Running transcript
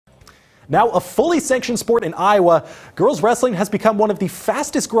Now a fully sanctioned sport in Iowa, girls wrestling has become one of the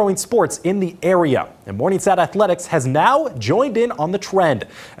fastest growing sports in the area. And Morningside Athletics has now joined in on the trend,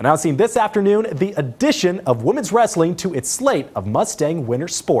 announcing this afternoon the addition of women's wrestling to its slate of Mustang winter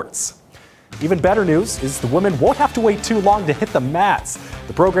sports. Even better news is the women won't have to wait too long to hit the mats.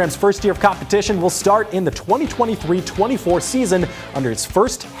 The program's first year of competition will start in the 2023-24 season under its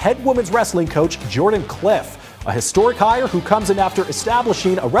first head women's wrestling coach, Jordan Cliff, a historic hire who comes in after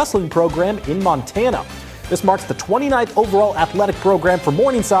establishing a wrestling program in Montana. This marks the 29th overall athletic program for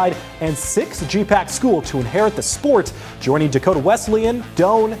Morningside and 6th GPAC school to inherit the sport, joining Dakota Wesleyan,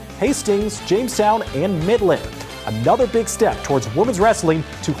 Doane, Hastings, Jamestown, and Midland. Another big step towards women's wrestling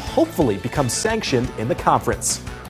to hopefully become sanctioned in the conference.